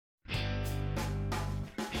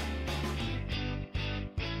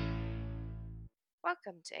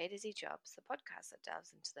Welcome to A to Z Jobs, the podcast that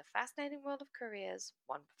delves into the fascinating world of careers,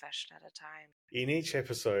 one profession at a time. In each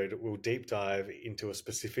episode, we'll deep dive into a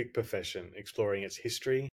specific profession, exploring its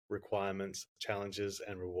history, requirements, challenges,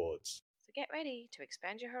 and rewards. So get ready to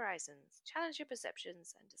expand your horizons, challenge your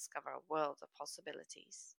perceptions, and discover a world of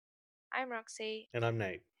possibilities. I'm Roxy. And I'm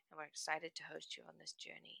Nate. And we're excited to host you on this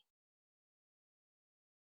journey.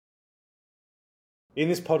 In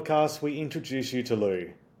this podcast, we introduce you to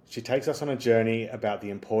Lou. She takes us on a journey about the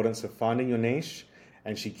importance of finding your niche,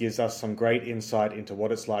 and she gives us some great insight into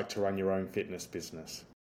what it's like to run your own fitness business.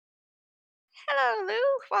 Hello, Lou.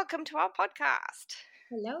 Welcome to our podcast.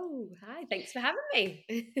 Hello. Hi. Thanks for having me.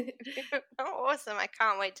 Awesome. I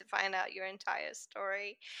can't wait to find out your entire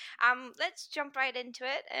story. Let's jump right into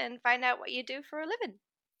it and find out what you do for a living.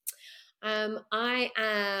 I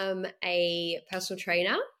am a personal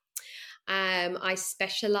trainer. I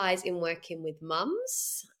specialise in working with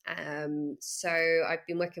mums. So I've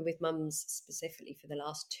been working with mums specifically for the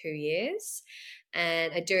last 2 years,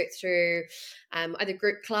 and I do it through either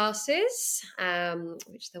group classes,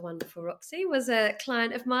 which the wonderful Roxy was a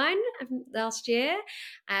client of mine last year,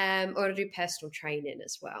 or I do personal training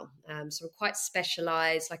as well. So I'm quite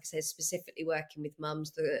specialised, like I said, specifically working with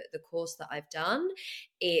mums. The course that I've done,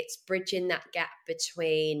 it's bridging that gap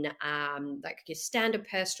between like your standard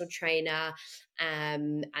personal trainer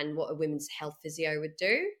and what a women's health physio would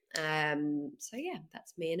do. So yeah,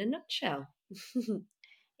 that's me in a nutshell.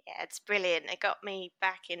 Yeah, it's brilliant. It got me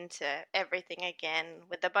back into everything again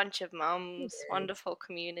with a bunch of mums, wonderful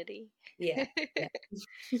community. Yeah.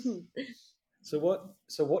 So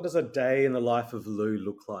what does a day in the life of Lou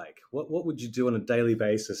look like? What would you do on a daily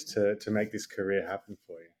basis to make this career happen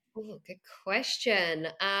for you? Oh, good question.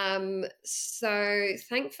 So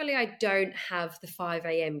thankfully I don't have the 5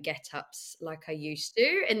 a.m. get-ups like I used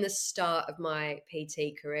to in the start of my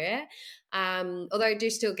PT career. Although I do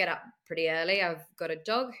still get up pretty early. I've got a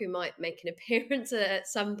dog who might make an appearance at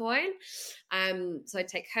some point. So I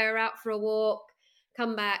take her out for a walk,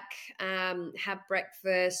 come back, have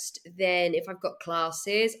breakfast. Then if I've got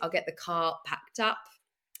classes, I'll get the car packed up.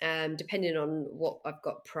 Depending on what I've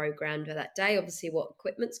got programmed for that day, obviously what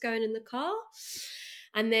equipment's going in the car.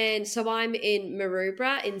 And then, so I'm in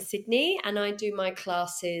Maroubra in Sydney, and I do my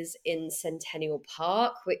classes in Centennial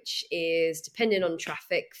Park, which is, depending on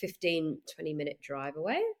traffic, 15, 20-minute drive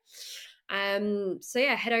away. So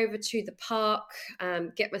yeah, head over to the park,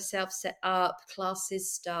 get myself set up.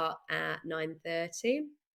 Classes start at 9:30.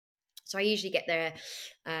 So I usually get there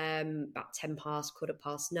about 10 past,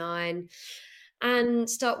 9:15. And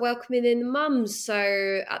start welcoming in the mums.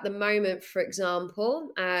 So at the moment, for example,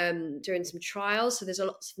 doing some trials. So there's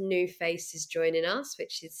lots of new faces joining us,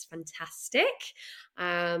 which is fantastic. So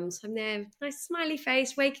I'm there, nice smiley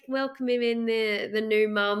face, welcoming in the new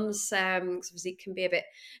mums. Because obviously it can be a bit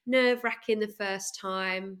nerve-wracking the first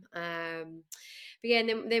time. But yeah,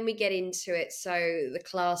 and then we get into it. So the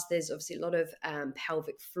class, there's obviously a lot of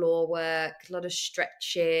pelvic floor work, a lot of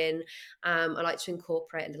stretching. I like to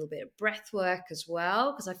incorporate a little bit of breath work as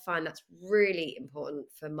well, because I find that's really important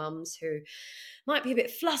for mums who might be a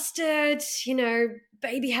bit flustered,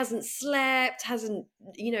 baby hasn't slept,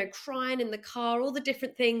 crying in the car, all the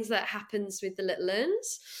different things that happens with the little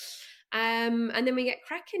uns. And then we get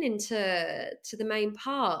cracking into the main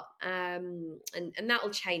part, and that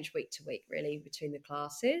will change week to week, really, between the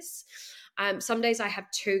classes. Some days I have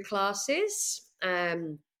 2 classes.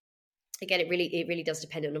 Again, it really does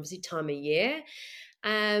depend on obviously time of year.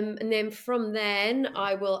 And then from then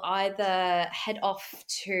I will either head off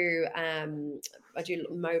to I do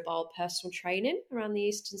mobile personal training around the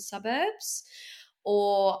eastern suburbs,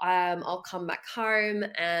 or I'll come back home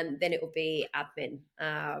and then it will be admin,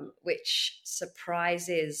 which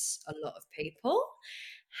surprises a lot of people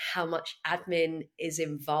how much admin is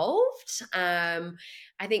involved.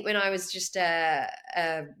 I think when I was just a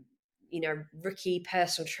rookie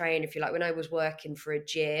personal trainer, if you like, when I was working for a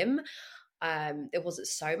gym, there wasn't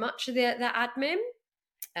so much of the admin.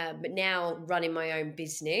 But now running my own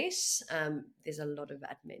business, there's a lot of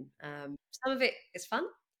admin. Some of it is fun.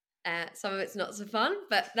 Some of it's not so fun,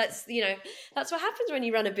 but that's what happens when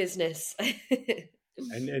you run a business.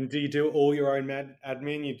 And do you do all your own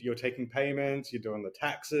admin? You're taking payments, you're doing the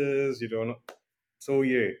taxes, it's all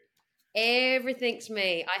you. Everything's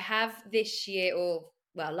me. I have this year,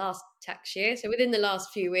 last tax year, so within the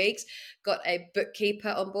last few weeks, got a bookkeeper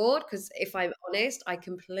on board, because if I'm honest, I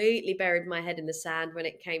completely buried my head in the sand when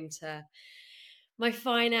it came to my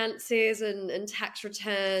finances and tax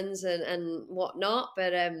returns and whatnot.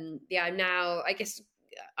 But I'm now, I guess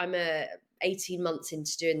I'm 18 months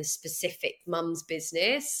into doing the specific mum's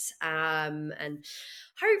business. And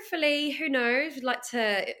hopefully, who knows, would like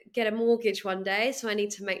to get a mortgage one day. So I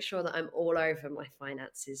need to make sure that I'm all over my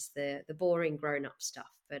finances, the boring grown up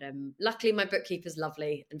stuff. But luckily, my bookkeeper's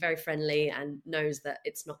lovely and very friendly and knows that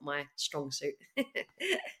it's not my strong suit.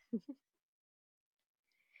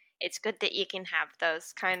 It's good that you can have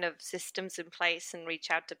those kind of systems in place and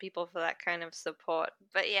reach out to people for that kind of support.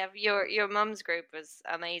 But yeah, your mum's group was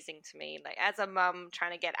amazing to me. Like as a mum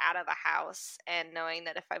trying to get out of the house and knowing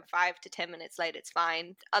that if I'm 5 to 10 minutes late, it's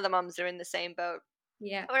fine. Other mums are in the same boat.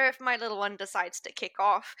 Yeah. Or if my little one decides to kick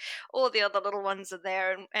off, all the other little ones are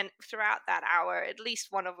there, and throughout that hour, at least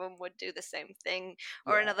one of them would do the same thing.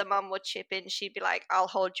 Or Yeah. another mum would chip in. She'd be like, "I'll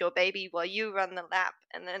hold your baby while you run the lap,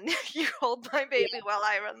 and then you hold my baby while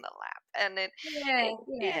I run the lap." And Yeah,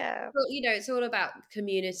 yeah. yeah, Well, it's all about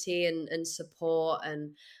community and support,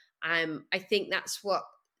 and I think that's what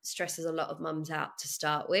stresses a lot of mums out to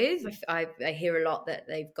start with. I hear a lot that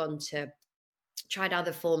they've gone to tried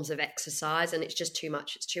other forms of exercise and it's just too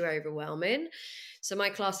much, it's too overwhelming. So my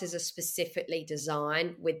classes are specifically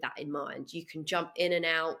designed with that in mind. You can jump in and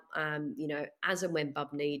out, as and when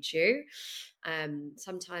bub needs you.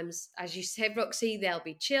 Sometimes, as you said, Roxy, they'll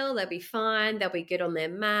be chill, they'll be fine, they'll be good on their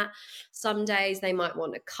mat. Some days they might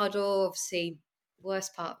want to cuddle. Obviously,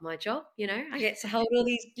 worst part of my job, I get to hold all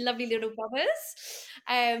these lovely little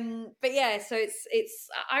bubbers. But yeah, so it's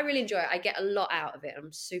I really enjoy it. I get a lot out of it.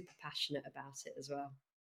 I'm super passionate about it as well.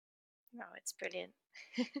 no, it's brilliant.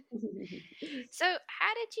 So,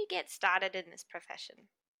 how did you get started in this profession?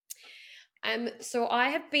 So I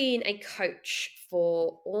have been a coach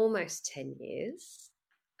for almost 10 years.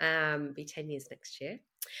 Be 10 years next year.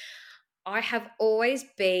 I have always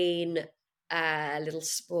been a little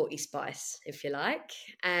sporty spice, if you like.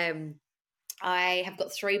 I have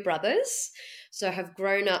got 3 brothers, so have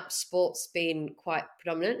grown up sports being quite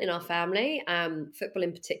predominant in our family, football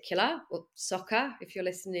in particular, or soccer if you're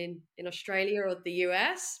listening in Australia or the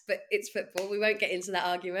US, but it's football. We won't get into that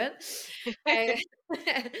argument. In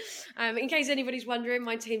case anybody's wondering,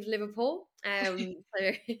 my team's Liverpool. So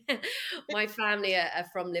my family are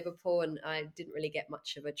from Liverpool, and I didn't really get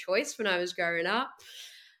much of a choice when I was growing up.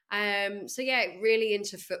 So yeah, really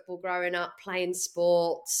into football growing up, playing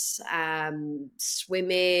sports,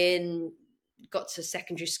 swimming, got to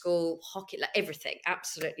secondary school, hockey, like everything,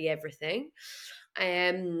 absolutely everything.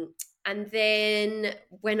 And then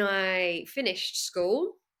when I finished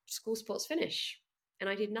school sports finish, and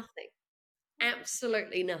I did nothing,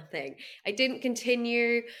 absolutely nothing. I didn't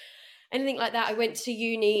continue anything like that. I went to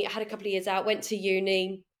uni, I had a couple of years out, went to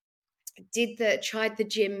uni, tried the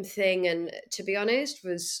gym thing, and to be honest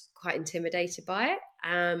was quite intimidated by it.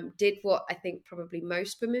 Did what I think probably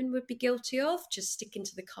most women would be guilty of, just sticking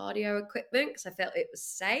to the cardio equipment because I felt it was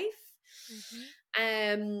safe.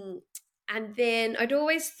 And then I'd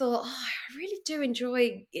always thought, I really do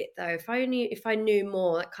enjoy it though, if I knew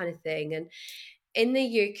more, that kind of thing. And in the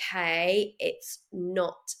UK, it's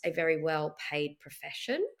not a very well paid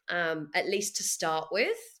profession, at least to start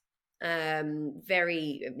with.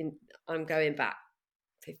 I'm going back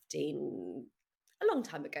 15, a long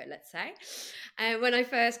time ago, let's say, when I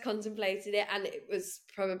first contemplated it, and it was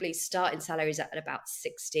probably starting salaries at about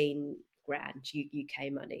 16 grand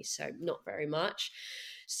UK money, so not very much.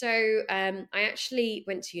 So I actually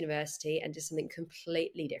went to university and did something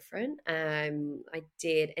completely different. I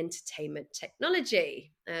did entertainment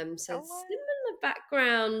technology. So similar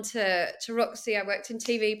background to Roxy. I worked in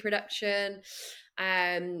TV production.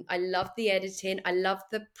 I loved the editing. I loved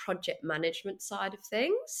the project management side of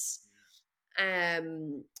things.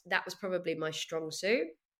 That was probably my strong suit.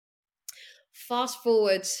 Fast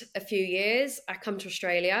forward a few years, I come to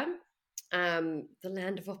Australia, the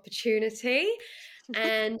land of opportunity,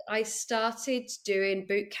 and I started doing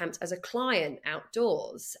boot camps as a client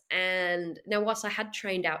outdoors. And now, whilst I had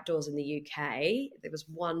trained outdoors in the UK, there was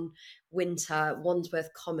one winter,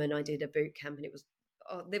 Wandsworth Common, I did a boot camp, and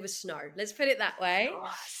there was snow. Let's put it that way.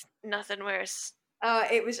 Oh, nothing worse.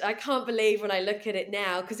 It was. I can't believe when I look at it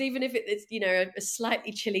now, because even if it's a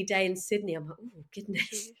slightly chilly day in Sydney, I'm like, oh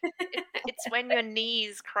goodness. It's when your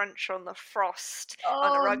knees crunch on the frost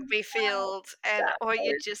on a Oh, rugby field, or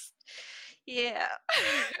you just, yeah.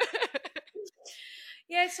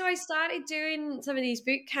 Yeah, so I started doing some of these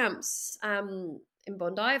boot camps in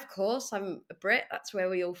Bondi. Of course, I'm a Brit. That's where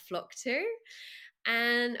we all flock to.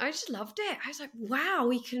 And I just loved it. I was like, wow,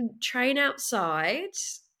 we can train outside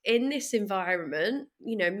in this environment,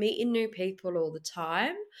 meeting new people all the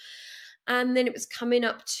time. And then it was coming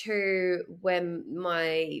up to when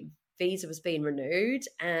my visa was being renewed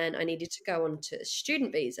and I needed to go on to a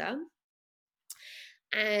student visa.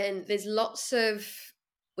 And there's lots of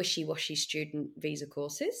wishy-washy student visa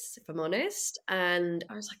courses, if I'm honest. And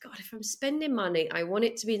I was like, God, if I'm spending money, I want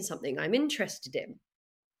it to be in something I'm interested in.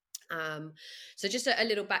 So just a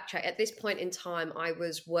little backtrack. At this point in time, I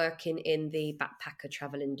was working in the backpacker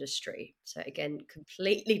travel industry. So again,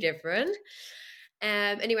 completely different.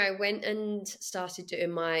 Anyway, I went and started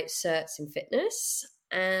doing my certs in fitness.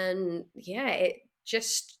 And yeah, it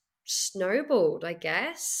just snowballed, I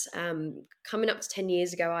guess. Coming up to 10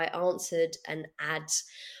 years ago, I answered an ad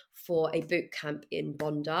for a boot camp in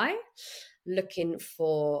Bondi, looking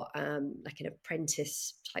for like an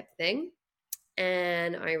apprentice type thing.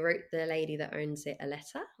 And I wrote the lady that owns it a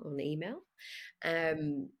letter on email,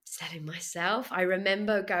 selling myself. I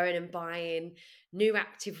remember going and buying new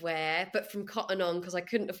activewear, but from Cotton On, because I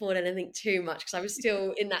couldn't afford anything too much because I was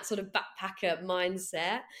still in that sort of backpacker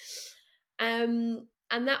mindset.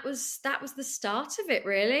 And that was the start of it,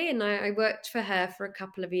 really. And I worked for her for a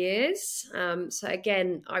couple of years. So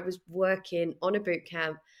again, I was working on a boot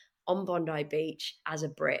camp on Bondi Beach as a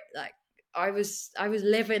Brit. Like I was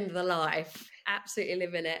living the life, absolutely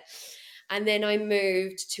living it. And then I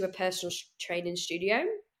moved to a personal training studio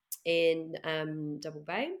in Double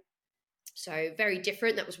Bay. So very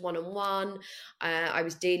different. That was one-on-one. I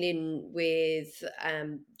was dealing with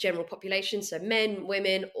general population, so men,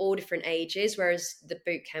 women, all different ages, whereas the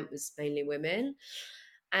boot camp was mainly women.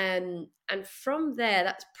 And from there,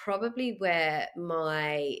 that's probably where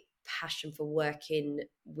my passion for working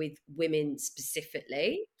with women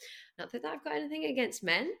specifically. Not that I've got anything against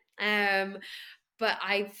men, but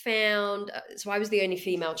I found, so I was the only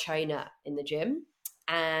female trainer in the gym.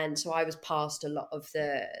 And so I was past a lot of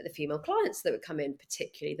the female clients that would come in,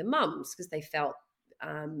 particularly the mums, because they felt,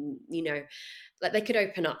 like they could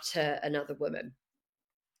open up to another woman.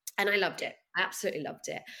 And I loved it. I absolutely loved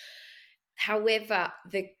it. However,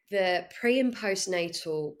 the pre and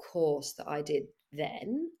postnatal course that I did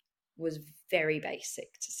then was very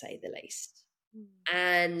basic, to say the least.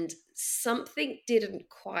 And something didn't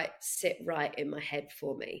quite sit right in my head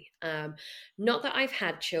for me. Not that I've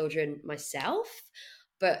had children myself,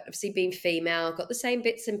 but obviously being female, got the same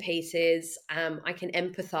bits and pieces. I can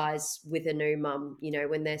empathize with a new mum,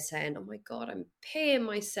 when they're saying, oh my God, I'm peeing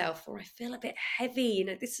myself, or I feel a bit heavy,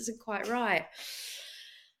 this isn't quite right.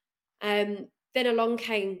 Then along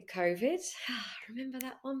came COVID. Remember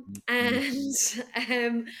that one?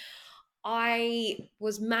 And I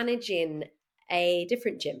was managing a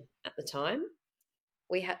different gym at the time.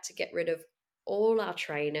 We had to get rid of all our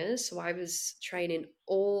trainers. So I was training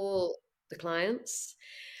all the clients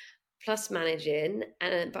plus managing,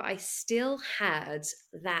 but I still had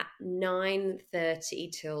that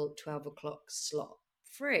 9:30 till 12 o'clock slot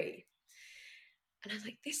free. And I was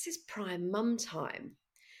like, this is prime mum time.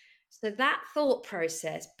 So that thought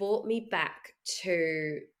process brought me back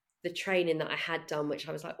to the training that I had done, which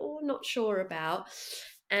I was like, oh, not sure about.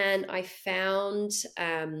 And I found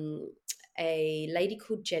a lady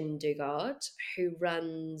called Jen Dugard who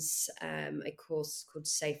runs a course called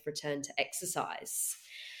Safe Return to Exercise.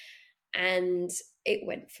 And it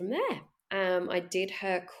went from there. I did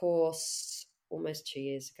her course almost 2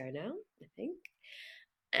 years ago now, I think.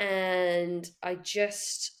 And I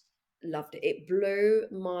just loved it. It blew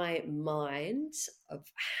my mind of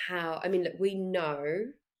how, look, we know,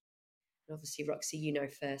 and obviously Roxy, you know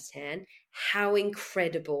firsthand, how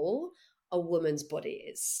incredible a woman's body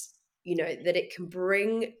is, that it can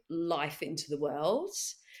bring life into the world.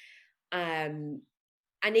 And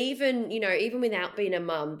even, even without being a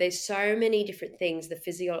mum, there's so many different things, the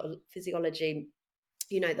physiology,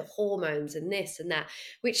 the hormones and this and that,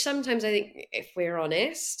 which sometimes I think, if we're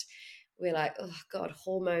honest, we're like, oh God,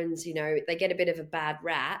 hormones, they get a bit of a bad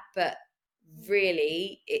rap, but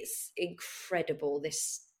really it's incredible,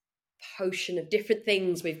 this potion of different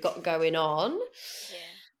things we've got going on.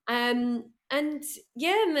 And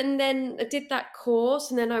then I did that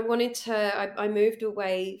course, and then I moved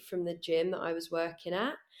away from the gym that I was working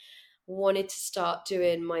at, wanted to start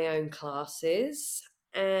doing my own classes.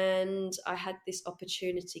 And I had this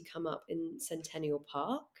opportunity come up in Centennial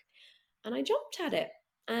Park, and I jumped at it.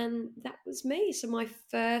 And that was me. So my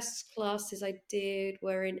first classes I did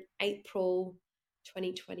were in April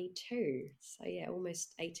 2022. So yeah,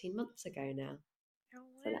 almost 18 months ago now. Oh,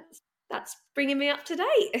 wow. So that's bringing me up to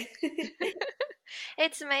date.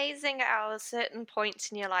 It's amazing how certain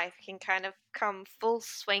points in your life can kind of come full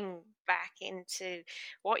swing back into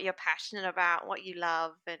what you're passionate about, what you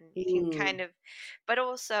love, and you can kind of, but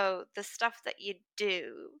also the stuff that you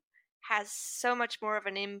do has so much more of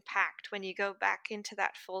an impact when you go back into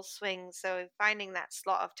that full swing. So finding that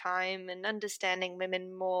slot of time and understanding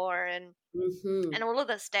women more, Mm-hmm. and all of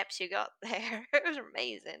the steps you got there, it was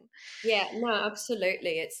amazing. Yeah, no,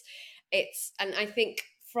 absolutely. And I think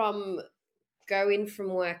from going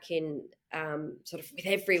from working sort of with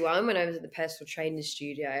everyone when I was at the personal training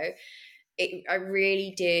studio, I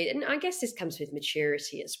really did, and I guess this comes with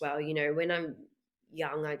maturity as well. You know, when I'm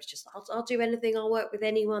young, I was just, I'll do anything, I'll work with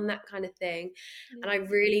anyone, that kind of thing. And Yeah. I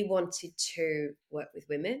really wanted to work with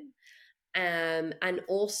women, and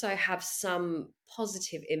also have some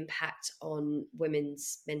positive impact on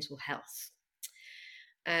women's mental health.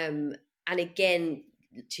 And again,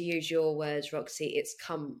 to use your words, Roxy, it's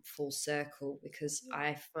come full circle, because Yeah.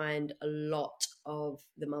 I find a lot of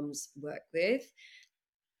the mums work with,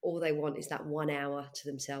 all they want is that 1 hour to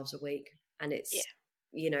themselves a week. And Yeah.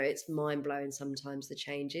 it's mind blowing sometimes, the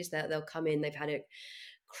changes that they'll come in, they've had a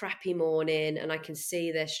crappy morning, and I can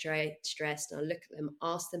see they're stressed. And I look at them,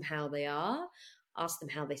 ask them how they are, ask them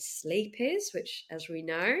how their sleep is, which, as we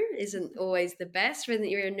know, isn't always the best when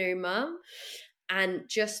you're a new mum. And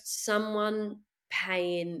just someone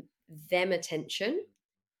paying them attention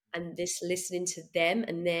and this listening to them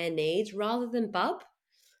and their needs rather than Bub.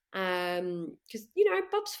 Because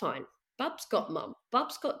Bub's fine. Bub's got mum.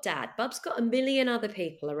 Bub's got dad. Bub's got a million other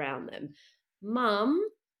people around them. Mum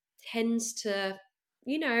tends to,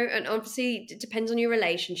 and obviously it depends on your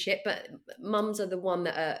relationship, but mums are the one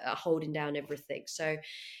that are holding down everything. So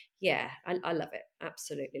yeah, I love it.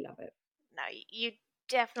 Absolutely love it. No, you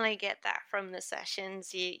definitely get that from the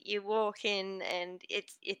sessions. You walk in, and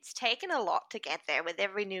it's taken a lot to get there with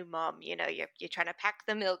every new mom. You're trying to pack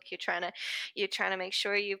the milk, you're trying to make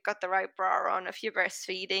sure you've got the right bra on if you're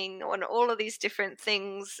breastfeeding, on all of these different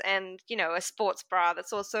things, and a sports bra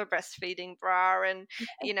that's also a breastfeeding bra, and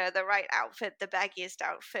the right outfit, the baggiest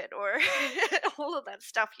outfit, or all of that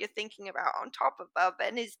stuff you're thinking about on top of Bub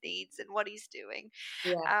and his needs and what he's doing.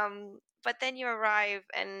 Yeah. But then you arrive,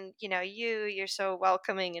 and you're so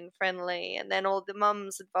welcoming and friendly, and then all the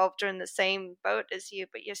mums involved are in the same boat as you.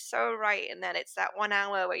 But you're so right in that it's that 1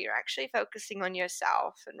 hour where you're actually focusing on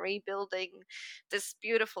yourself and rebuilding this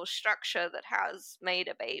beautiful structure that has made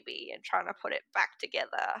a baby, and trying to put it back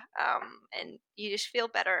together. And you just feel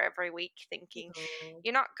better every week, thinking Oh,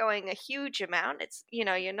 you're not going a huge amount.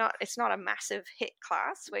 It's not a massive hit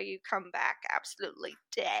class where you come back absolutely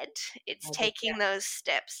dead. It's taking those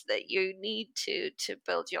steps that you need to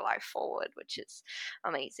build your life forward, which is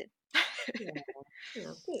amazing. yeah.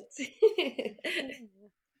 Oh, thanks.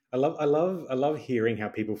 I love hearing how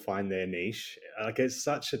people find their niche. Like, it's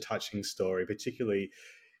such a touching story, particularly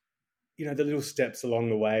the little steps along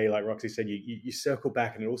the way. Like Roxy said, you circle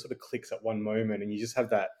back and it all sort of clicks at one moment, and you just have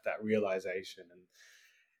that realization. And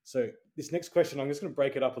so this next question, I'm just going to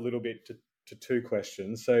break it up a little bit to two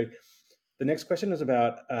questions. So the next question is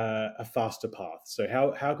about a faster path. So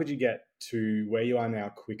how could you get to where you are now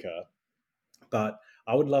quicker? But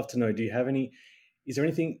I would love to know, is there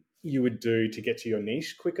anything you would do to get to your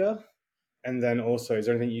niche quicker? And then also, is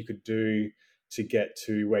there anything you could do to get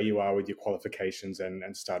to where you are with your qualifications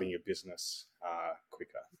and starting your business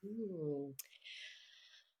quicker? Ooh.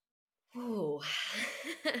 Ooh.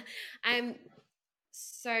 um.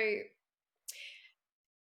 So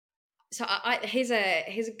here's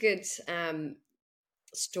a good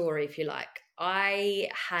story, if you like. I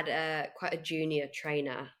had quite a junior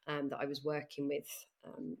trainer that I was working with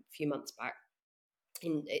a few months back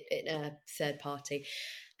in a third party,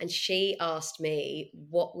 and she asked me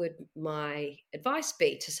what would my advice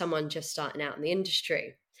be to someone just starting out in the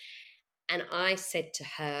industry. And I said to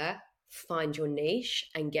her, find your niche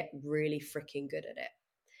and get really freaking good at it.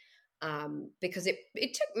 Because it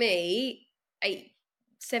took me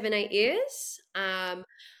 7-8 years.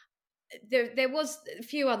 There was a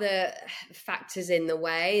few other factors in the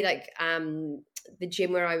way, like the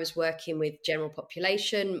gym where I was working with general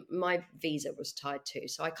population, my visa was tied to,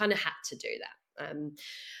 so I kind of had to do that.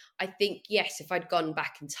 I think, yes, if I'd gone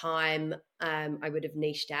back in time, I would have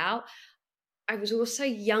niched out. I was also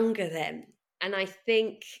younger then, and I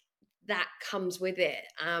think that comes with it.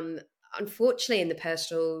 Unfortunately, in the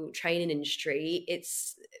personal training industry,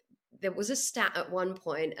 there was a stat at one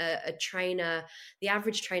point, a trainer, the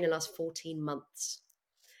average trainer lasts 14 months.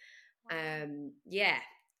 Yeah,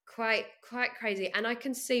 quite crazy. And I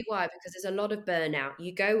can see why, because there's a lot of burnout.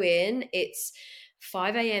 You go in, it's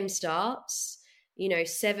 5 a.m. starts,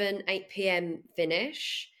 7, 8 p.m.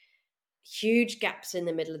 finish, huge gaps in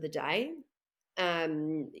the middle of the day.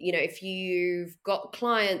 if you've got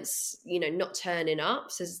clients, not turning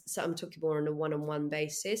up, so I'm talking more on a one-on-one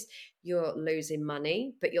basis, you're losing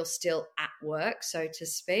money, but you're still at work, so to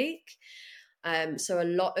speak. So a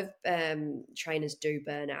lot of trainers do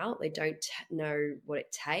burn out. They don't know what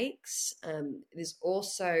it takes. There's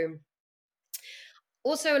also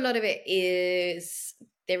a lot of it is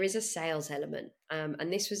there is a sales element,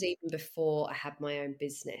 and this was even before I had my own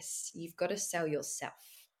business. You've got to sell yourself.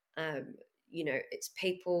 um, it's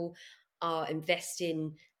people are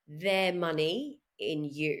investing their money in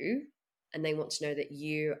you, and they want to know that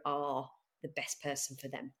you are the best person for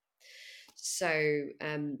them. So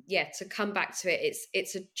to come back to it,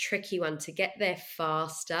 it's a tricky one to get there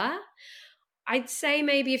faster. I'd say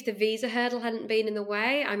maybe if the visa hurdle hadn't been in the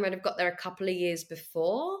way, I might have got there a couple of years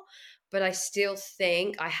before. But I still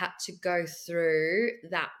think I had to go through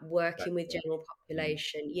that working with general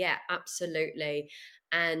population. Yeah, absolutely.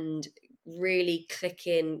 And really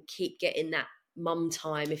clicking, keep getting that mum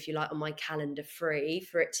time, if you like, on my calendar free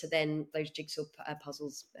for it to then, those jigsaw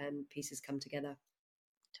puzzles pieces come together.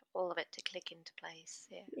 All of it to click into place.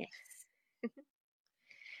 Yeah. Yes.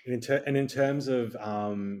 And in terms of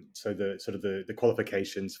so the sort of the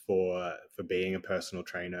qualifications for being a personal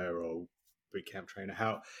trainer or bootcamp trainer,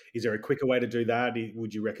 how is there a quicker way to do that?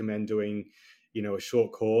 Would you recommend doing, a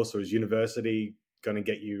short course, or is university going to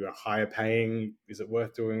get you a higher paying? Is it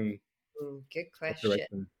worth doing? Good What question.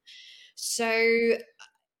 direction? So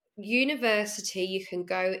university, you can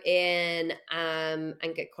go in and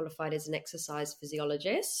get qualified as an exercise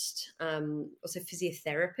physiologist. Also,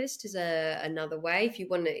 physiotherapist is another way if you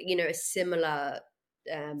want to, a similar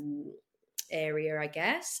area, I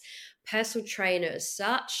guess. Personal trainer as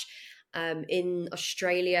such. In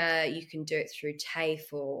Australia, you can do it through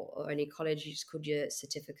TAFE or any college. You just call your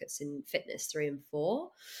certificates in fitness 3 and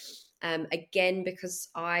 4. Again, because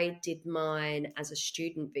I did mine as a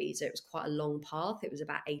student visa, it was quite a long path. It was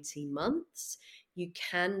about 18 months. You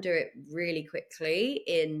can do it really quickly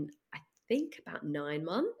in, I think, about 9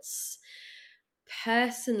 months.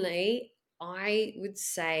 Personally, I would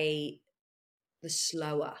say the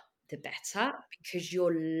slower, the better, because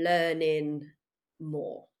you're learning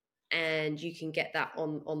more and you can get that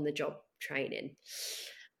on the job training.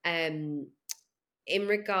 In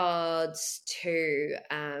regards to,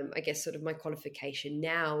 I guess, sort of my qualification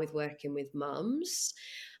now with working with mums,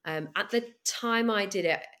 at the time I did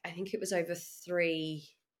it, I think it was over three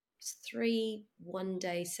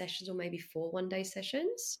 1-day sessions, or maybe 4 1-day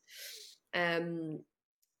sessions. And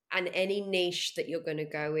any niche that you're going to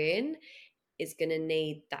go in is going to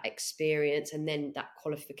need that experience and then that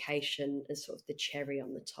qualification as sort of the cherry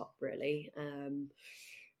on the top, really.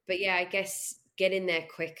 But yeah, I guess getting there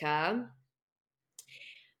quicker,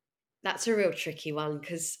 that's a real tricky one,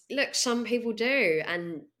 because look, some people do,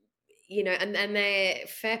 and and they're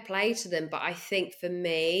fair play to them, but I think for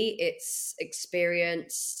me it's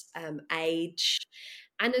experience, age,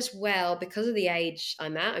 and as well, because of the age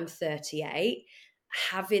I'm 38,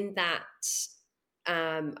 having that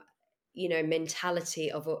um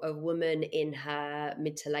mentality of a woman in her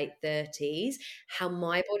mid to late 30s, how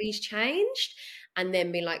my body's changed, and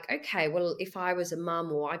then be like, okay, well, if I was a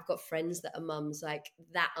mum, or I've got friends that are mums, like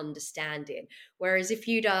that understanding. Whereas if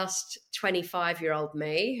you'd asked 25-year-old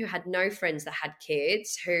me, who had no friends that had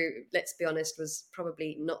kids, who, let's be honest, was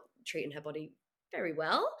probably not treating her body very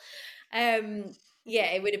well,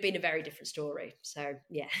 it would have been a very different story. So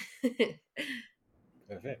yeah.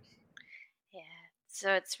 Perfect. Yeah.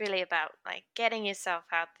 So it's really about like getting yourself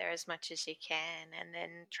out there as much as you can, and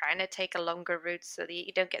then trying to take a longer route so that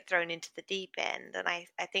you don't get thrown into the deep end. And I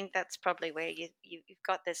think that's probably where you've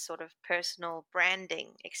got this sort of personal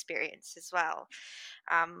branding experience as well.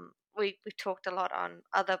 We talked a lot on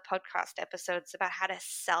other podcast episodes about how to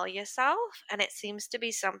sell yourself, and it seems to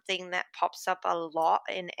be something that pops up a lot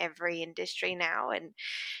in every industry now, and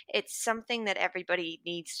it's something that everybody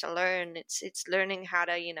needs to learn. It's learning how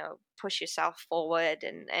to, push yourself forward,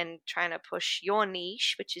 and trying to push your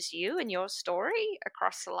niche, which is you and your story,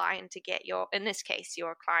 across the line to get your, in this case,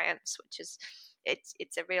 your clients, which is,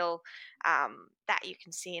 it's a real, that you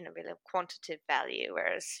can see in a real quantitative value,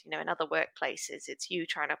 whereas in other workplaces it's you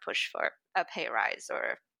trying to push for a pay rise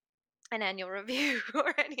or an annual review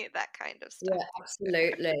or any of that kind of stuff. Yeah,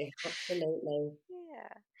 absolutely.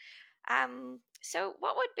 Yeah. So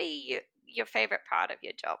what would be your favorite part of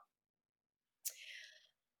your job?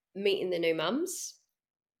 Meeting the new mums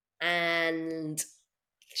and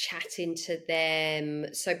chatting to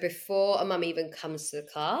them. So before a mum even comes to the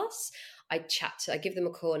class, I give them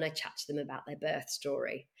a call and I chat to them about their birth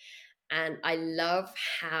story. And I love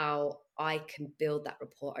how I can build that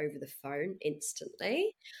rapport over the phone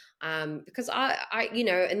instantly. Because I,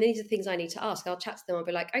 and these are things I need to ask. I'll chat to them. I'll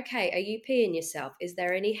be like, okay, are you peeing yourself? Is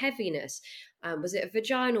there any heaviness? Was it a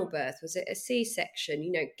vaginal birth? Was it a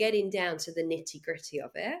C-section? Getting down to the nitty gritty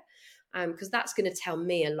of it. Because that's going to tell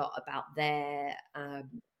me a lot about their,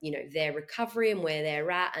 their recovery and where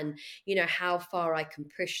they're at, and how far I can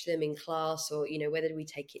push them in class, or whether we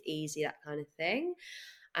take it easy, that kind of thing.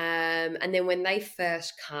 And then when they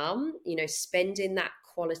first come, spending that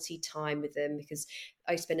quality time with them, because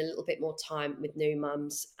I spend a little bit more time with new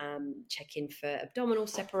mums, checking for abdominal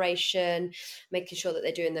separation, making sure that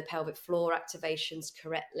they're doing the pelvic floor activations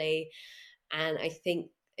correctly. And I think,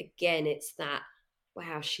 again, it's that,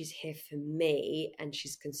 wow, she's here for me and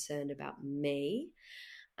she's concerned about me.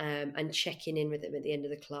 And checking in with them at the end of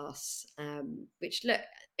the class, which, look,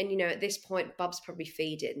 and at this point Bub's probably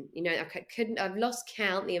feeding, I've lost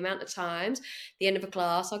count the amount of times at the end of a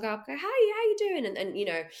class I'll go, okay, how you doing, and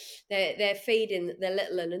they're feeding their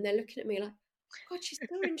little one and they're looking at me like, God, she's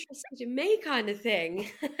so interested in me, kind of thing.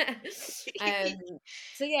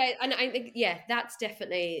 So yeah, and I think, that's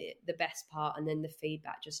definitely the best part. And then the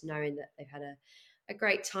feedback, just knowing that they've had a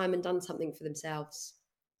great time and done something for themselves.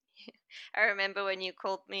 I remember when you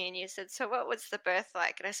called me and you said, so what was the birth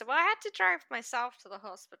like? And I said, well, I had to drive myself to the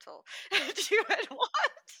hospital. And you went, what?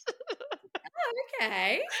 Oh,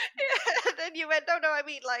 okay. Yeah. And then you went, no, I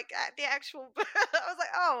mean, like, the actual birth. I was like,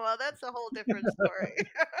 oh, well, that's a whole different story.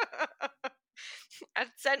 I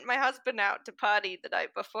sent my husband out to party the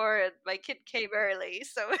night before, and my kid came early,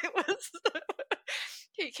 so it was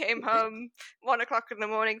he came home 1 o'clock in the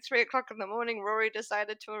morning, 3 o'clock in the morning. Rory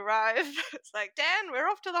decided to arrive. It's like, Dan, we're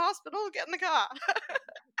off to the hospital, get in the car.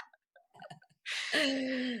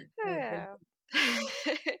 Yeah.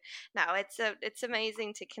 No, it's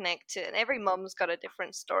amazing to connect to, and every mom's got a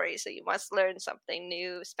different story, so you must learn something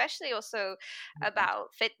new, especially also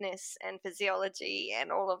about fitness and physiology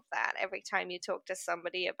and all of that every time you talk to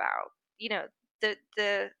somebody about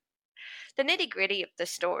the nitty gritty of the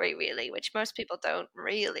story, really, which most people don't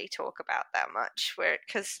really talk about that much.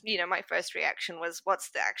 Because my first reaction was, what's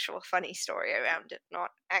the actual funny story around it, not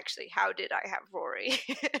actually how did I have Rory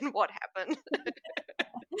and what happened.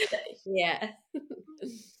 Yeah.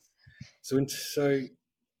 So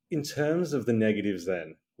in terms of the negatives,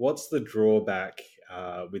 then, what's the drawback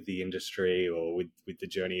with the industry or with the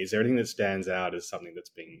journey? Is there anything that stands out as something that's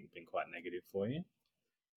been quite negative for you?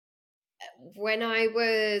 When I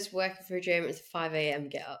was working for a gym, it was 5 a.m.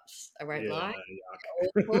 get-ups. I won't lie.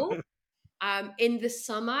 Awful. In the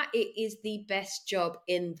summer, it is the best job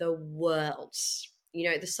in the world.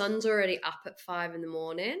 The sun's already up at 5 in the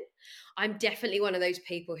morning. I'm definitely one of those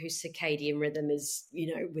people whose circadian rhythm is,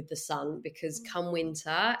 with the sun, because come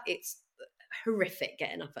winter, it's horrific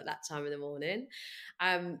getting up at that time in the morning,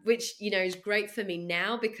 which is great for me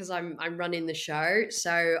now because I'm running the show,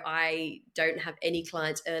 so I don't have any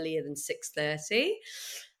clients earlier than 6:30.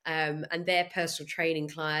 And they're personal training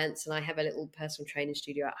clients, and I have a little personal training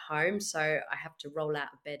studio at home, so I have to roll out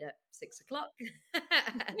of bed at 6 o'clock.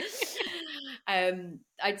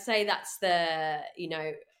 I'd say that's the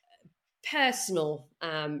personal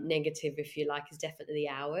negative, if you like, is definitely the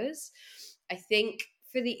hours. I think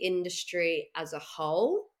for the industry as a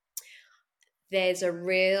whole, there's a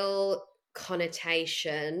real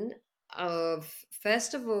connotation of,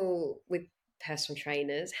 first of all, with personal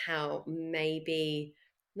trainers, how maybe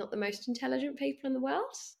not the most intelligent people in the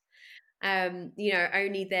world,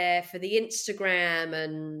 only there for the Instagram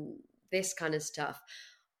and this kind of stuff.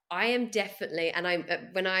 I am definitely, and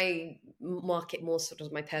when I market more sort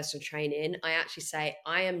of my personal training, I actually say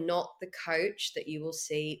I am not the coach that you will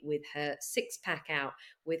see with her six-pack out,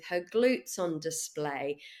 with her glutes on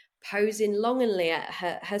display, posing longingly at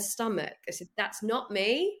her stomach. I said, that's not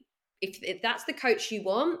me. If that's the coach you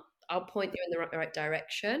want, I'll point you in the right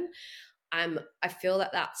direction. I feel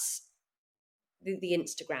that that's the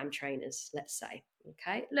Instagram trainers, let's say.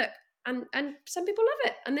 Okay, look, and some people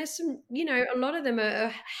love it, and there's some, a lot of them are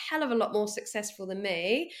a hell of a lot more successful than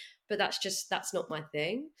me, but that's not my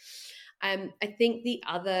thing. I think the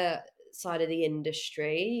other side of the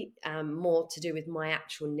industry, more to do with my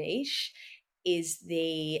actual niche, is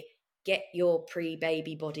the get your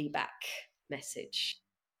pre-baby body back message,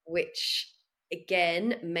 which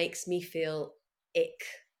again makes me feel ick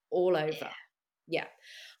all over. Yeah.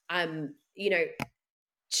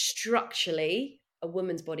 Structurally, a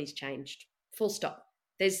woman's body's changed. Full stop.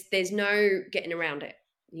 There's no getting around it.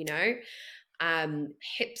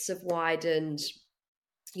 Hips have widened.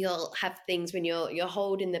 You'll have things when you're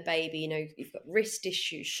holding the baby. You've got wrist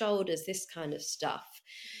issues, shoulders, this kind of stuff.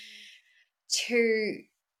 To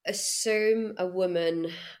assume a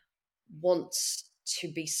woman wants to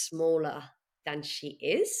be smaller than she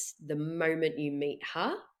is the moment you meet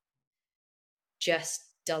her just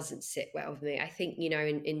doesn't sit well with me. I think,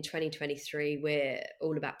 in 2023, we're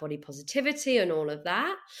all about body positivity and all of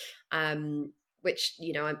that, which,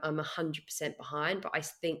 I'm 100% behind. But I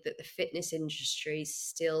think that the fitness industry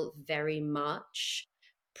still very much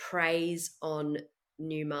preys on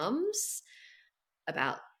new mums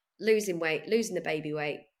about losing weight, losing the baby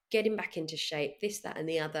weight, getting back into shape, this, that, and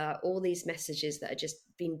the other, all these messages that are just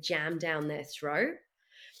being jammed down their throat.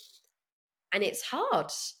 And it's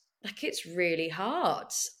hard. Like, it's really hard.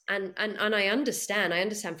 And I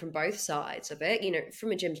understand from both sides of it.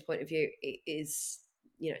 From a gym's point of view, it is,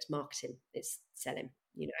 it's marketing, it's selling,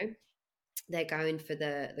 they're going for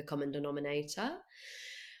the common denominator.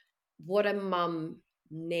 What a mum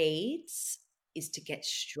needs is to get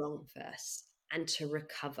strong first and to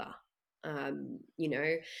recover.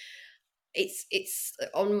 It's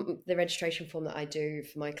on the registration form that I do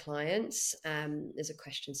for my clients. There's a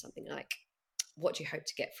question, something like, what do you hope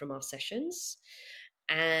to get from our sessions?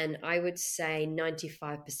 And I would say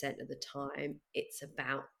 95% of the time it's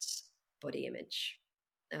about body image,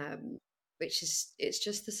 which is, it's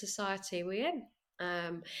just the society we're in.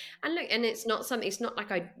 And look, and it's not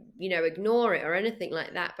like I, ignore it or anything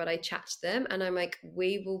like that, but I chat to them and I'm like,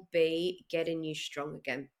 we will be getting you strong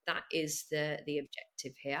again. That is the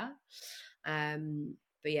objective here.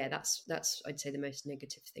 But yeah, that's I'd say the most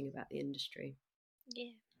negative thing about the industry.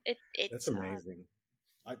 Yeah, it's That's amazing.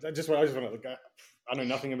 I just want to look at, I know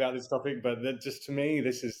nothing about this topic, but that just, to me,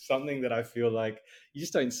 this is something that I feel like you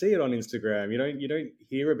just don't see it on Instagram. You don't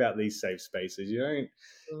hear about these safe spaces. You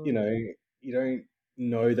don't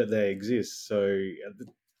know that they exist. So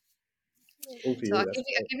all for So you. I'll give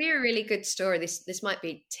you a really good story. This might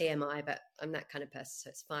be TMI, but I'm that kind of person, so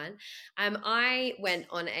it's fine. I went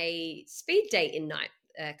on a speed dating night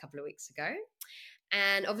a couple of weeks ago,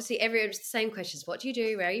 and obviously everyone was the same questions: what do you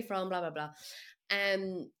do? Where are you from? Blah blah blah.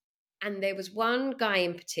 And there was one guy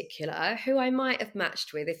in particular who I might have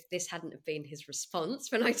matched with if this hadn't have been his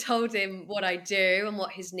response when I told him what I do and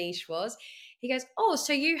what his niche was. He goes, "Oh,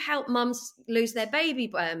 so you help mums lose their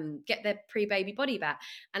baby, get their pre-baby body back?"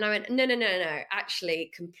 And I went, No.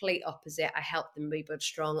 Actually, complete opposite. I help them rebuild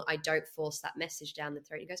strong. I don't force that message down the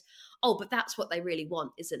throat." He goes, "Oh, but that's what they really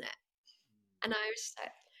want, isn't it?" And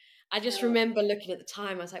I just remember looking at the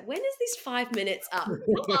time. I was like, when is this 5 minutes up?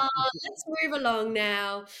 Come on, let's move along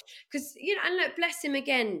now. Because, and look, bless him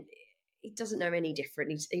again, he doesn't know any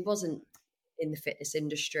different. He wasn't in the fitness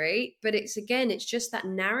industry, but it's just that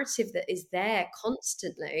narrative that is there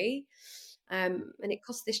constantly. And it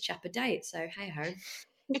cost this chap a date. So, hey ho.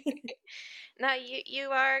 No,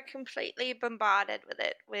 you are completely bombarded with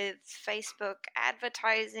it, with Facebook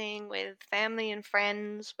advertising, with family and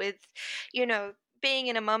friends, with, being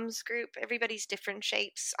in a mum's group. Everybody's different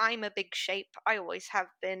shapes. I'm a big shape. I always have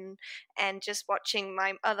been. And just watching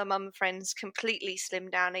my other mum friends completely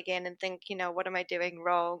slim down again and think, what am I doing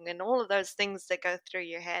wrong? And all of those things that go through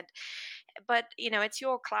your head. But it's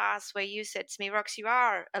your class where you said to me, Rox, you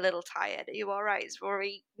are a little tired. Are you all right? Is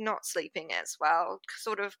Rory not sleeping as well?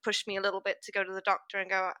 Sort of pushed me a little bit to go to the doctor and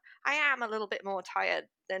go, I am a little bit more tired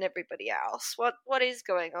than everybody else. What is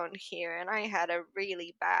going on here? And I had a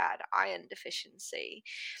really bad iron deficiency,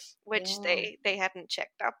 which they hadn't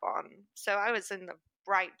checked up on. So I was in the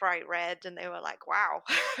bright red, and they were like, wow,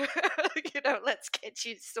 let's get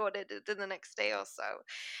you sorted in the next day or so.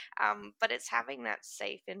 But it's having that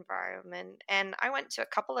safe environment. And I went to a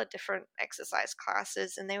couple of different exercise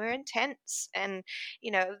classes, and they were intense. And,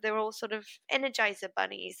 they were all sort of energizer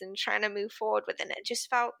bunnies and trying to move forward with it. And it just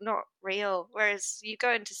felt not real. Whereas you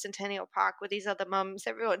go into Centennial Park with these other mums,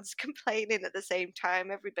 everyone's complaining at the same time,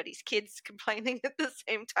 everybody's kids complaining at the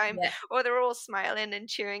same time, or they're all smiling and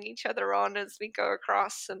cheering each other on as we go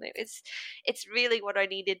across. And it's really what I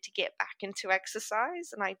needed to get back into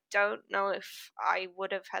exercise. And I don't know if I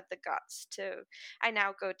would have had the guts to. I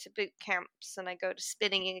now go to boot camps and I go to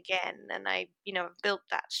spinning again, and I built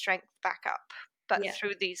that strength back up, but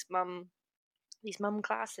through these mum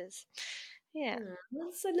classes. Yeah.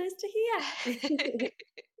 That's so nice to hear.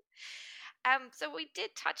 So we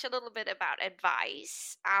did touch a little bit about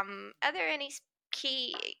advice. Are there any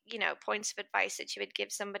key, points of advice that you would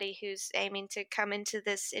give somebody who's aiming to come into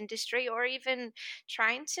this industry, or even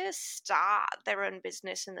trying to start their own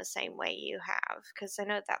business in the same way you have? Because I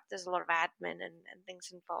know that there's a lot of admin and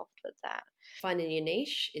things involved with that. Finding your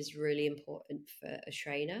niche is really important for a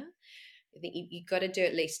trainer. I think you've got to do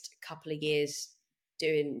at least a couple of years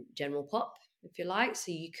doing general pop, if you like,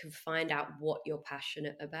 so you can find out what you're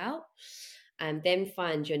passionate about, and then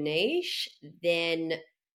find your niche, then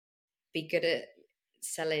be good at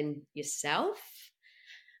selling yourself,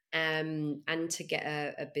 and to get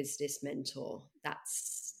a business mentor.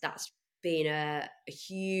 That's been a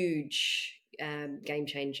huge game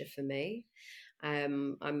changer for me.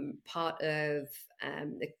 I'm part of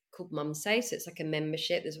they're called Mum Safe, so it's like a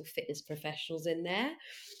membership. There's all fitness professionals in there,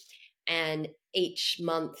 and each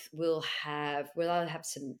month we'll either have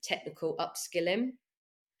some technical upskilling,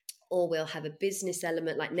 or we'll have a business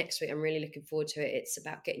element. Like next week, I'm really looking forward to it. It's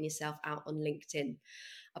about getting yourself out on LinkedIn,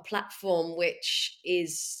 a platform which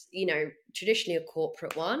is, traditionally a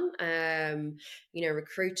corporate one.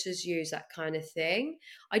 Recruiters use that kind of thing.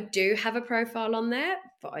 I do have a profile on there,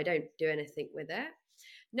 but I don't do anything with it.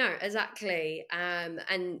 No, exactly. And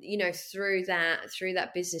through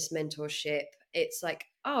that business mentorship, it's like,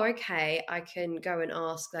 oh, okay, I can go and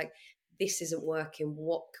ask, like, this isn't working.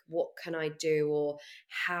 What can I do? Or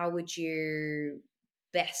how would you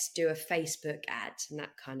best do a Facebook ad, and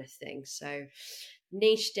that kind of thing. So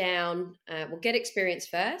niche down. We'll get experience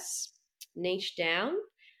first. Niche down.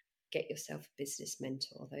 Get yourself a business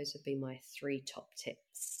mentor. Those would be my 3 top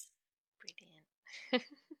tips. Brilliant.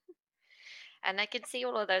 And I can see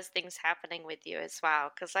all of those things happening with you as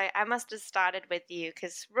well, because I must have started with you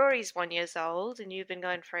because Rory's 1 year old and you've been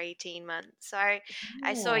going for 18 months. So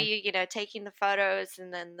I saw you, taking the photos,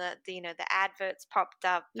 and then the adverts popped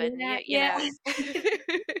up, and yeah.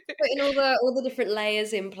 Putting all the different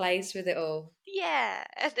layers in place with it all. Yeah,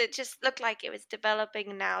 and it just looked like it was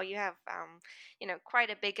developing. Now you have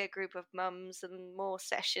quite a bigger group of mums and more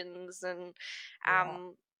sessions, and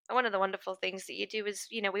one of the wonderful things that you do is,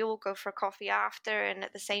 we all go for coffee after, and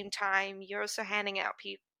at the same time, you're also handing out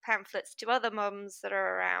pamphlets to other mums that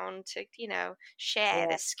are around to, share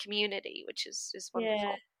this community, which is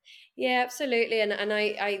wonderful. Yeah, absolutely. And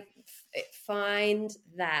I find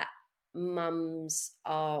that mums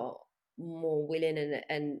are more willing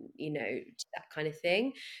and to that kind of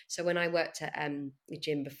thing. So when I worked at the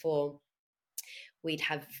gym before, we'd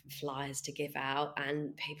have flyers to give out,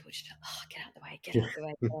 and people would just be like, oh, get out of the way, get out of the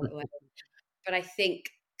way, get out of the way. But I think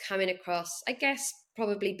coming across, I guess,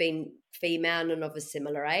 probably being female and of a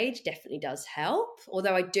similar age definitely does help.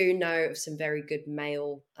 Although I do know of some very good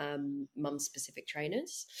male mum-specific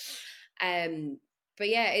trainers. But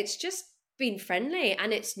yeah, it's just been friendly,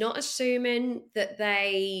 and it's not assuming that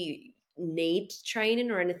they need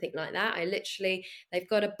training or anything like that. They've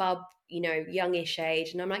got a bub, youngish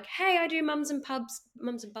age, and I'm like, hey, I do mums and pubs,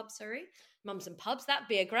 that'd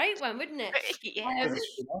be a great one, wouldn't it? Yeah.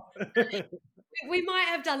 We might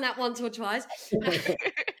have done that once or twice. So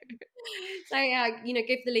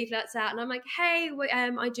give the leaflets out, and I'm like, hey,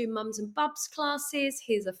 I do mums and bubs classes,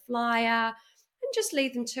 here's a flyer, and just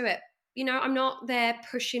lead them to it. I'm not there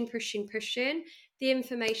pushing. The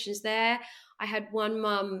information's there. I had one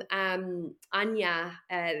mum, Anya,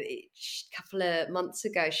 a couple of months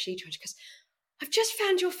ago. She goes, I've just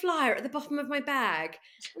found your flyer at the bottom of my bag.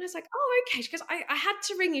 And I was like, oh, okay. She goes, I had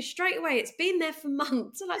to ring you straight away. It's been there for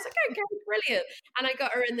months. And I was like, okay, brilliant. And I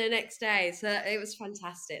got her in the next day. So it was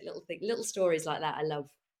fantastic. Little stories like that I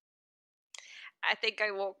love. I think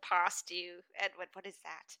I walked past you and went, what is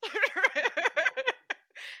that?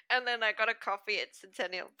 And then I got a coffee at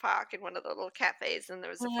Centennial Park in one of the little cafes, and there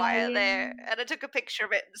was a flyer there. And I took a picture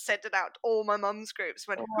of it and sent it out to all my mum's groups.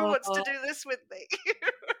 Went, who wants to do this with me?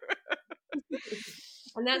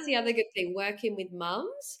 And that's the other good thing. Working with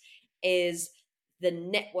mums is the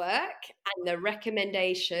network and the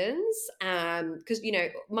recommendations. Because,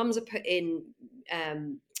 mums are put in,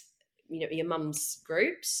 your mums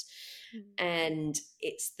groups. And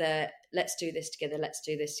it's let's do this together,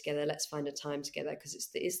 let's find a time together, because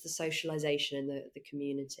it's the socialization and the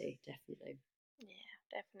community. Definitely. Yeah,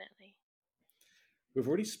 definitely. We've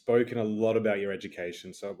already spoken a lot about your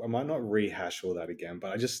education, so I might not rehash all that again,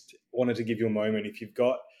 but I just wanted to give you a moment. Do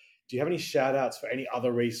you have any shout outs for any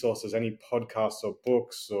other resources, any podcasts or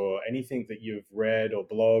books or anything that you've read or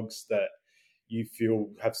blogs that you feel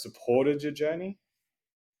have supported your journey?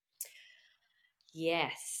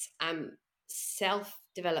 Yes.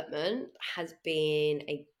 Self-development has been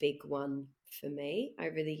a big one for me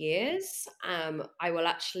over the years. I will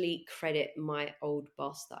actually credit my old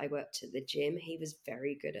boss that I worked at the gym. He was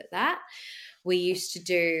very good at that. We used to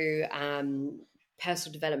do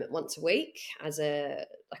personal development once a week as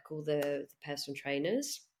all the personal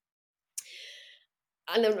trainers.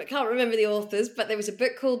 And I can't remember the authors, but there was a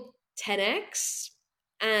book called 10X.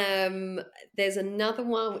 There's another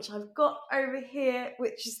one which I've got over here,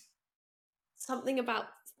 which is something about.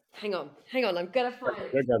 Hang on. I'm gonna find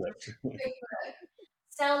it.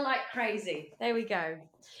 Sell like crazy. There we go.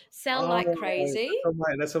 Sell Oh, like crazy.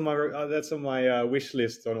 that's on my wish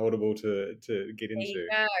list on Audible to get There you into.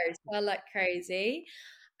 go. Sell like crazy.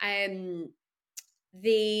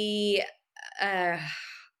 The oh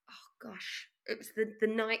gosh, it was the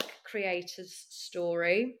Nike creator's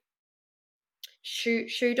story.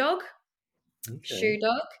 Shoe Dog. Okay. Shoe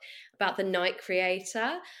Dog, about the Nike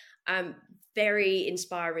creator. Very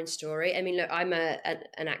inspiring story. I mean, look, I'm an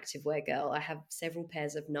activewear girl. I have several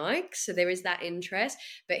pairs of Nike, so there is that interest.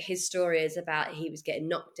 But his story is about he was getting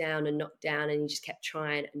knocked down, and he just kept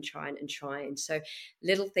trying and trying and trying. So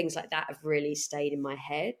little things like that have really stayed in my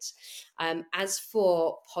head. As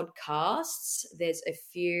for podcasts, there's a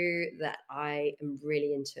few that I am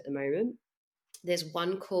really into at the moment. There's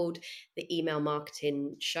one called the Email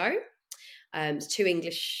Marketing Show. It's two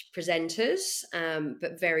English presenters,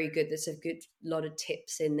 but very good. There's a good lot of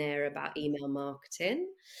tips in there about email marketing.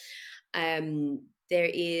 There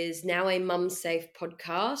is now a Mum Safe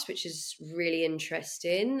podcast, which is really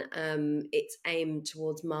interesting. It's aimed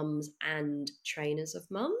towards mums and trainers of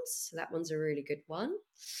mums. So that one's a really good one.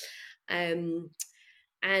 And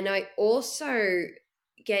I also,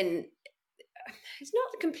 again, it's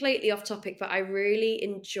not completely off topic, but I really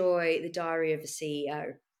enjoy The Diary of a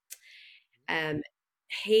CEO. Um,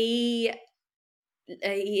 he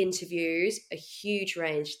he interviews a huge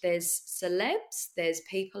range. There's celebs, there's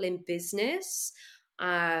people in business,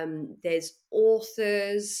 there's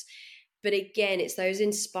authors, but again, it's those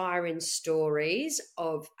inspiring stories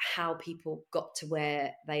of how people got to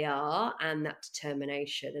where they are and that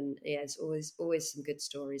determination. And yeah, there's always some good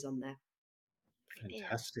stories on there. Brilliant.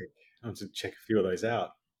 Fantastic. I want to check a few of those out.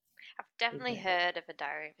 I've definitely Okay. heard of a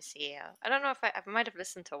Diary of a CEO. I don't know if I might have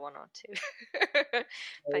listened to one or two, but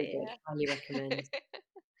Very good. yeah. Highly recommend.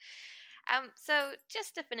 So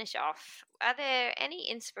just to finish off, are there any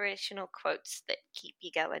inspirational quotes that keep you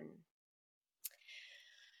going?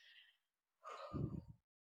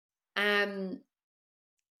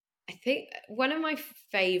 I think one of my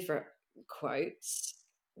favorite quotes,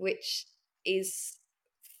 which is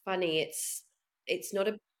funny, it's not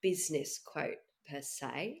a business quote per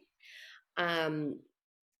se. Um,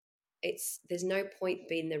 it's there's no point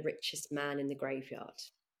being the richest man in the graveyard.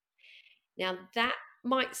 Now that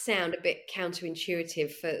might sound a bit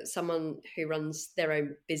counterintuitive for someone who runs their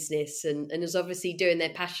own business and is obviously doing their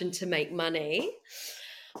passion to make money.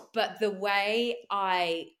 But the way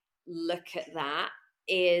I look at that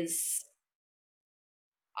is,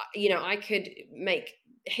 I could make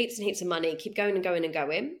heaps and heaps of money, keep going and going and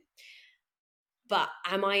going. But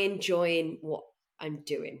am I enjoying what I'm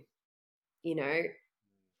doing? You know,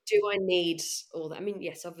 do I need all that? I mean,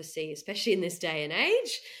 yes, obviously, especially in this day and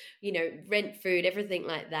age, rent, food, everything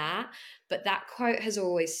like that. But that quote has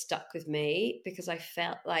always stuck with me because I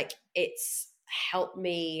felt like it's helped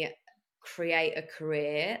me create a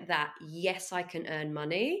career that, yes, I can earn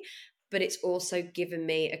money, but it's also given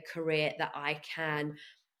me a career that I can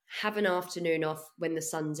have an afternoon off when the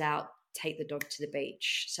sun's out, take the dog to the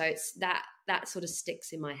beach. So it's that sort of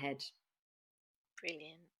sticks in my head.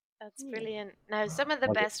 Brilliant. That's Yeah. brilliant. Now, some of the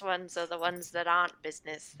Love it. best ones are the ones that aren't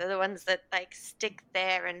business. They're the ones that like stick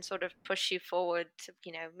there and sort of push you forward to,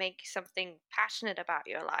 make something passionate about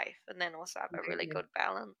your life and then also have a really good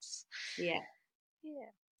balance. Yeah.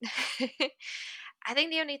 Yeah. I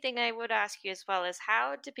think the only thing I would ask you as well is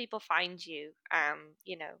how do people find you?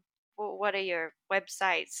 What are your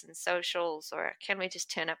websites and socials, or can we just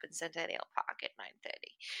turn up in Centennial Park at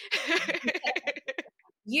 9:30?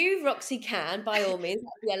 You, Roxy, can by all means.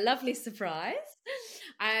 That'd be a lovely surprise.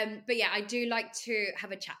 But yeah, I do like to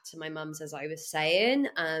have a chat to my mums, as I was saying,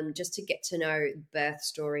 just to get to know the birth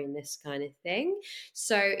story and this kind of thing.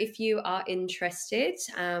 So if you are interested,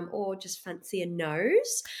 or just fancy a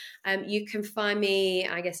nose, you can find me.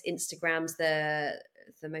 I guess Instagram's the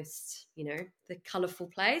most, the colourful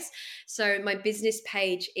place. So my business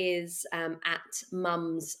page is at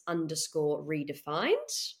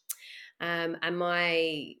mums_redefined. And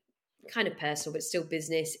my kind of personal, but still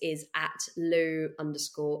business, is at Lou_B_fit.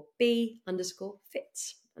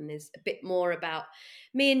 And there's a bit more about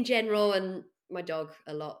me in general and my dog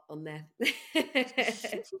a lot on there.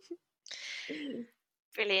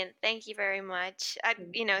 Brilliant. Thank you very much.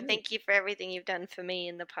 Thank you for everything you've done for me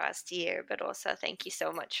in the past year, but also thank you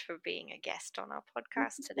so much for being a guest on our Thank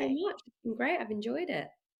podcast you so today. much. It's been great. I've enjoyed it.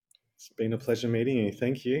 It's been a pleasure meeting you.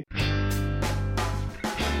 Thank you.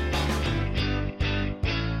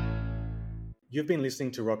 You've been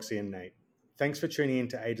listening to Roxy and Nate. Thanks for tuning in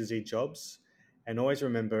to A to Z Jobs. And always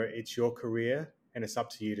remember, it's your career and it's up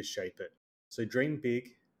to you to shape it. So dream big,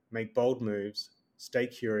 make bold moves, stay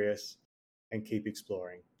curious, and keep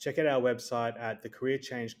exploring. Check out our website at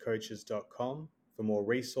thecareerchangecoaches.com for more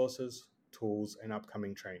resources, tools, and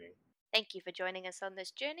upcoming training. Thank you for joining us on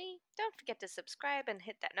this journey. Don't forget to subscribe and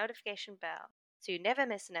hit that notification bell so you never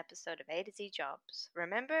miss an episode of A to Z Jobs.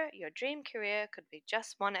 Remember, your dream career could be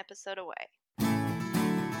just one episode away.